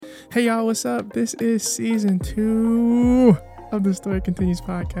Hey y'all, what's up? This is season 2 of the Story Continues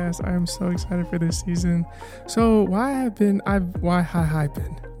podcast. I am so excited for this season. So why I've been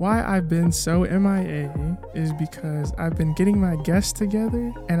so MIA is because I've been getting my guests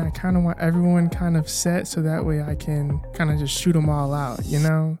together and I kind of want everyone kind of set so that way I can kind of just shoot them all out, you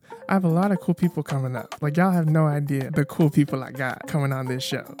know? I have a lot of cool people coming up. Like, y'all have no idea the cool people I got coming on this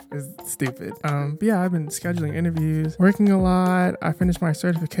show. It's stupid. But yeah, I've been scheduling interviews, working a lot. I finished my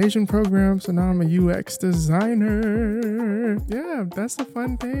certification program, so now I'm a UX designer. Yeah, that's the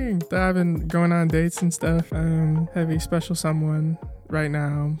fun thing. I've been going on dates and stuff. Have a special someone right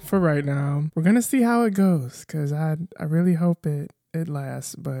now. We're gonna see how it goes, because I really hope it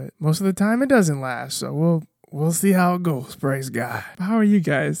lasts, but most of the time it doesn't last, so we'll see how it goes. Praise God. How are you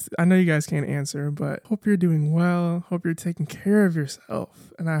guys? I know you guys can't answer, but hope you're doing well. Hope you're taking care of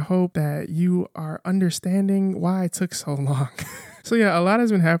yourself. And I hope that you are understanding why it took so long. So yeah, a lot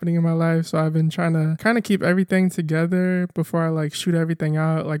has been happening in my life. So I've been trying to kind of keep everything together before I shoot everything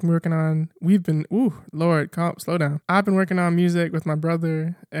out. Lord, slow down. I've been working on music with my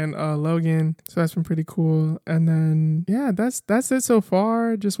brother and Logan. So that's been pretty cool. And then, yeah, that's it so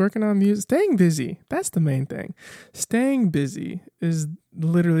far. Just working on music, staying busy. That's the main thing. Staying busy is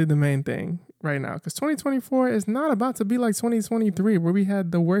literally the main thing right now, because 2024 is not about to be like 2023 where we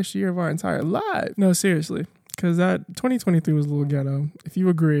had the worst year of our entire life. No, seriously. Because that 2023 was a little ghetto. If you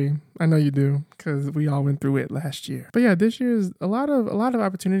agree, I know you do, because we all went through it last year. But yeah, this year is a lot of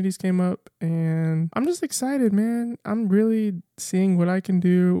opportunities came up, and I'm just excited, man. I'm really seeing what I can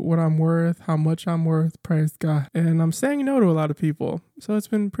do, what I'm worth, how much I'm worth. Praise God. And I'm saying no to a lot of people, so it's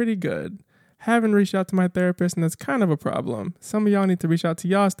been pretty good. Haven't reached out to my therapist, and that's kind of a problem. Some of y'all need to reach out to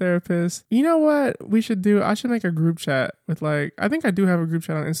y'all's therapist. You know what we should do? I should make a group chat with I think I do have a group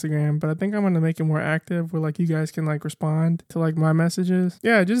chat on Instagram, but I think I'm going to make it more active where you guys can respond to my messages.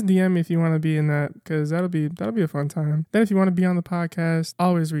 Yeah, just DM me if you want to be in that, because that'll be a fun time. Then if you want to be on the podcast,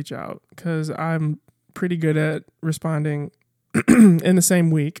 always reach out, because I'm pretty good at responding in the same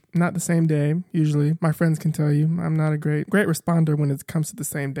week, not the same day. Usually, my friends can tell you I'm not a great responder when it comes to the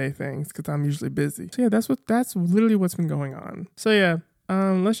same day things, because I'm usually busy. So yeah, that's literally what's been going on. So yeah,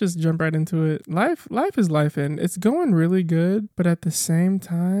 let's just jump right into it. Life is life, and it's going really good, but at the same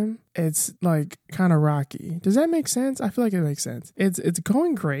time, it's kind of rocky. Does that make sense? I feel like it makes sense. It's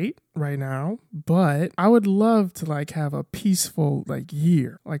going great right now, but I would love to have a peaceful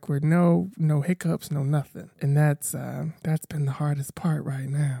year, where no hiccups, no nothing. And that's been the hardest part right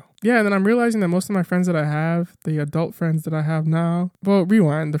now. Yeah, and then I'm realizing that most of my friends that I have, the adult friends that I have now, well,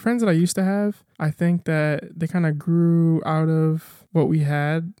 rewind, the friends that I used to have, I think that they kind of grew out of what we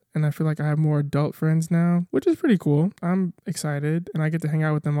had, and I feel like I have more adult friends now, which is pretty cool. I'm excited, and I get to hang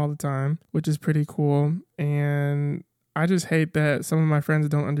out with them all the time, which is pretty cool. And I just hate that some of my friends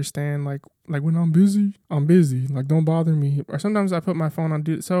don't understand, when I'm busy, don't bother me. Or sometimes I put my phone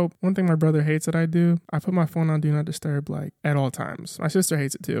on so one thing my brother hates that I do, I put my phone on do not disturb, at all times. My sister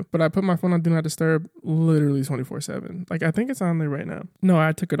hates it too, but I put my phone on do not disturb literally 24/7. I think it's on there right now. No,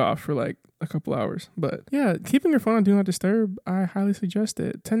 I took it off for a couple hours. But yeah, keeping your phone on do not disturb, I highly suggest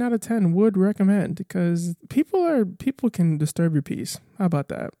it. 10 out of 10 would recommend, because people can disturb your peace. How about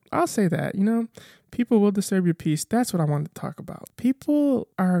that? I'll say that, people will disturb your peace. That's what I wanted to talk about. People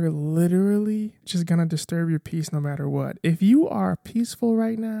are literally just gonna disturb your peace no matter what. If you are peaceful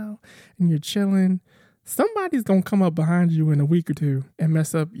right now and you're chilling, somebody's gonna come up behind you in a week or two and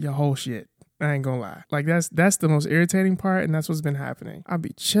mess up your whole shit. I ain't gonna lie. That's the most irritating part, and that's what's been happening. I'll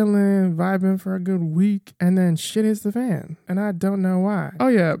be chilling, vibing for a good week, and then shit hits the fan, and I don't know why. Oh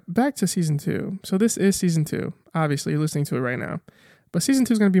yeah, back to season 2. So this is season 2. Obviously, you're listening to it right now. But season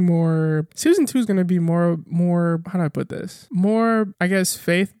 2 is going to be more, how do I put this? More, I guess,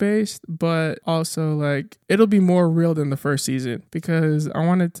 faith-based, but also it'll be more real than the first season, because I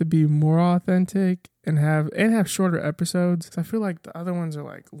want it to be more authentic and have shorter episodes. So I feel like the other ones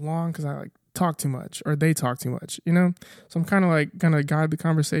are long because I talk too much, or they talk too much, So I'm kind of going to guide the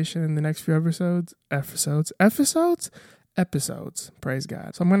conversation in the next few episodes. Praise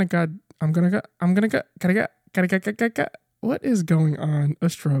God. So what is going on? A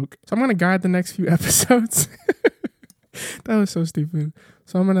stroke. So I'm going to guide the next few episodes. That was so stupid.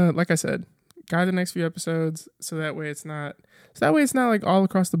 So I'm going to, like I said, guide the next few episodes so that way it's not all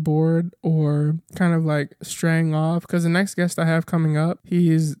across the board or kind of straying off, because the next guest I have coming up,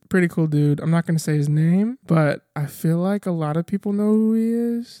 he's a pretty cool dude. I'm not going to say his name, but I feel like a lot of people know who he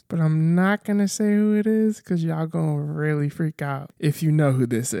is, but I'm not going to say who it is, because y'all going to really freak out if you know who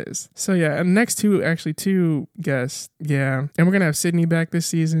this is. So yeah, and next two guests. Yeah. And we're going to have Sydney back this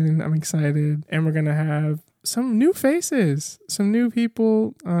season. I'm excited. And we're going to have some new faces, some new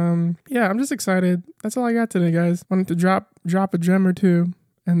people. Yeah, I'm just excited. That's all I got today, guys. Wanted to drop a gem or two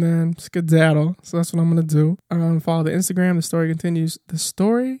and then skedaddle. So that's what I'm going to do. Follow the Instagram. The story continues. The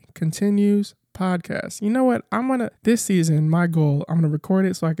story continues podcast. You know what? This season, my goal, I'm going to record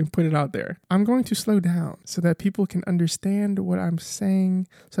it so I can put it out there. I'm going to slow down so that people can understand what I'm saying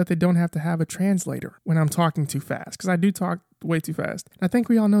so that they don't have to have a translator when I'm talking too fast. Because I do talk way too fast. I think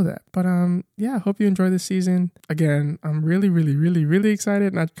we all know that. But yeah, I hope you enjoy this season. Again, I'm really, really, really, really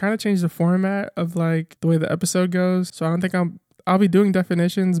excited. And I kind of changed the format of like the way the episode goes. So I don't think I'll be doing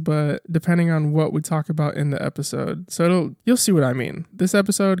definitions, but depending on what we talk about in the episode. So you'll see what I mean. This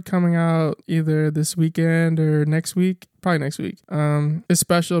episode coming out either this weekend or next week, probably next week, is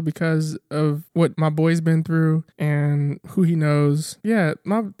special because of what my boy's been through and who he knows. Yeah,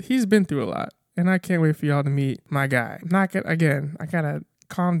 he's been through a lot, and I can't wait for y'all to meet my guy. I gotta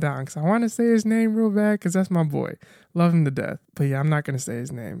calm down because I want to say his name real bad because that's my boy. Love him to death. But yeah, I'm not going to say his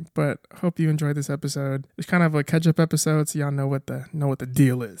name. But hope you enjoyed this episode. It's kind of a catch-up episode so y'all know what the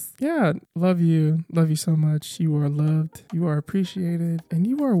deal is. Yeah, love you. Love you so much. You are loved. You are appreciated. And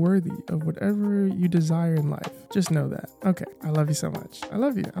you are worthy of whatever you desire in life. Just know that. Okay, I love you so much. I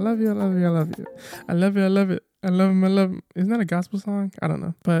love you. I love you. I love you. I love you. I love you. I love it. I love him. I love him. Isn't that a gospel song? I don't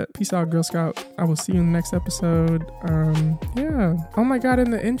know. But peace out, Girl Scout. I will see you in the next episode. Yeah. Oh my God,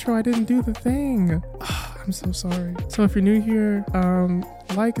 in the intro, I didn't do the thing. I'm so sorry. So if you're new here,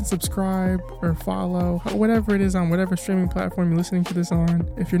 like and subscribe or follow, whatever it is on whatever streaming platform you're listening to this on.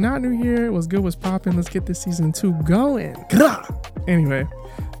 If you're not new here, what's good, what's popping? Let's get this season 2 going. Anyway,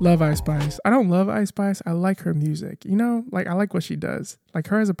 love Ice Spice. I don't love Ice Spice. I like her music. You know, like I like what she does. Like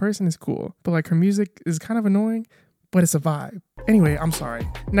her as a person is cool, but like her music is kind of annoying, but it's a vibe. Anyway, I'm sorry.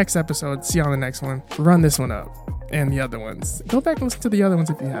 Next episode. See you on the next one. Run this one up and the other ones. Go back and listen to the other ones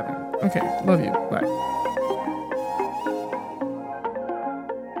if you haven't. Okay, love you. Bye.